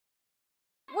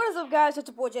What's up, guys? It's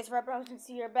your boy Jess Rapper. I was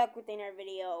here back with another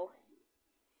video.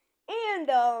 And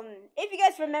if you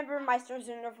guys remember my Stars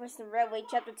of the Northwestern Railway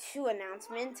Chapter 2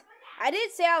 announcement, I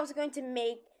did say I was going to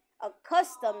make a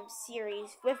custom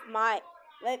series with my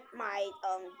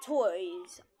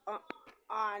toys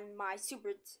on my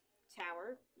super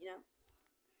tower, you know.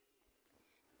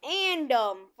 And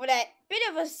for that bit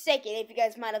of a second, if you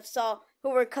guys might have saw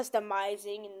who we're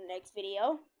customizing in the next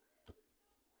video,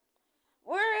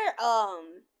 we're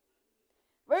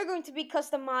going to be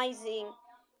customizing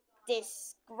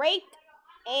this scraped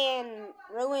and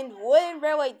ruined wooden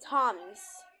railway Thomas.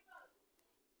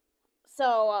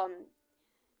 So,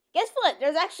 guess what?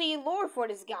 There's actually lore for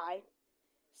this guy.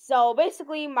 So,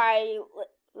 basically, my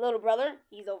little brother,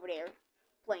 he's over there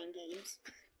playing games.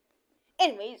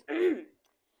 Anyways,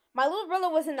 my little brother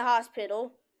was in the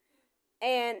hospital.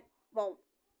 And, well,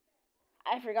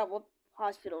 I forgot what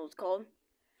hospital it's called.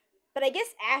 But I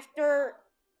guess after...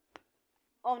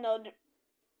 Oh, no.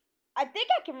 I think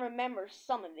I can remember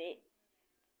some of it.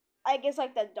 I guess,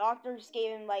 like, the doctors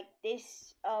gave him, like,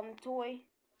 this, toy.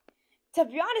 To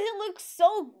be honest, it looked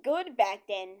so good back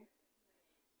then.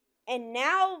 And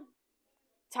now,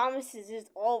 Thomas is just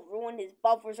all ruined. His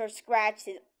buffers are scratched.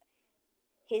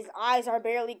 His eyes are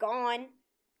barely gone.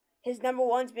 His number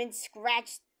one's been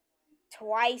scratched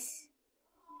twice.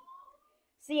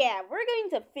 So, yeah, we're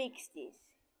going to fix this.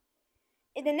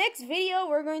 In the next video,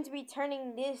 we're going to be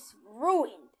turning this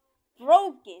ruined,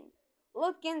 broken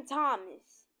looking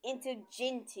Thomas into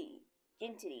Jinty.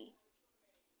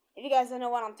 If you guys don't know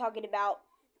what I'm talking about,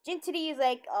 Jinty is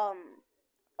like a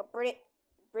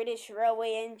British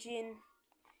railway engine.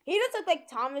 He does look like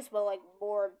Thomas, but like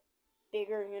more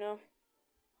bigger, you know.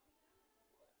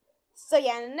 So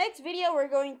yeah, in the next video, we're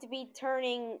going to be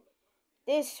turning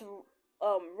this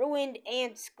ruined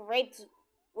and scraped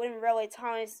wooden railway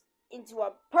Thomas into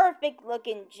a perfect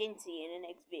looking Jinty in the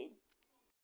next vid.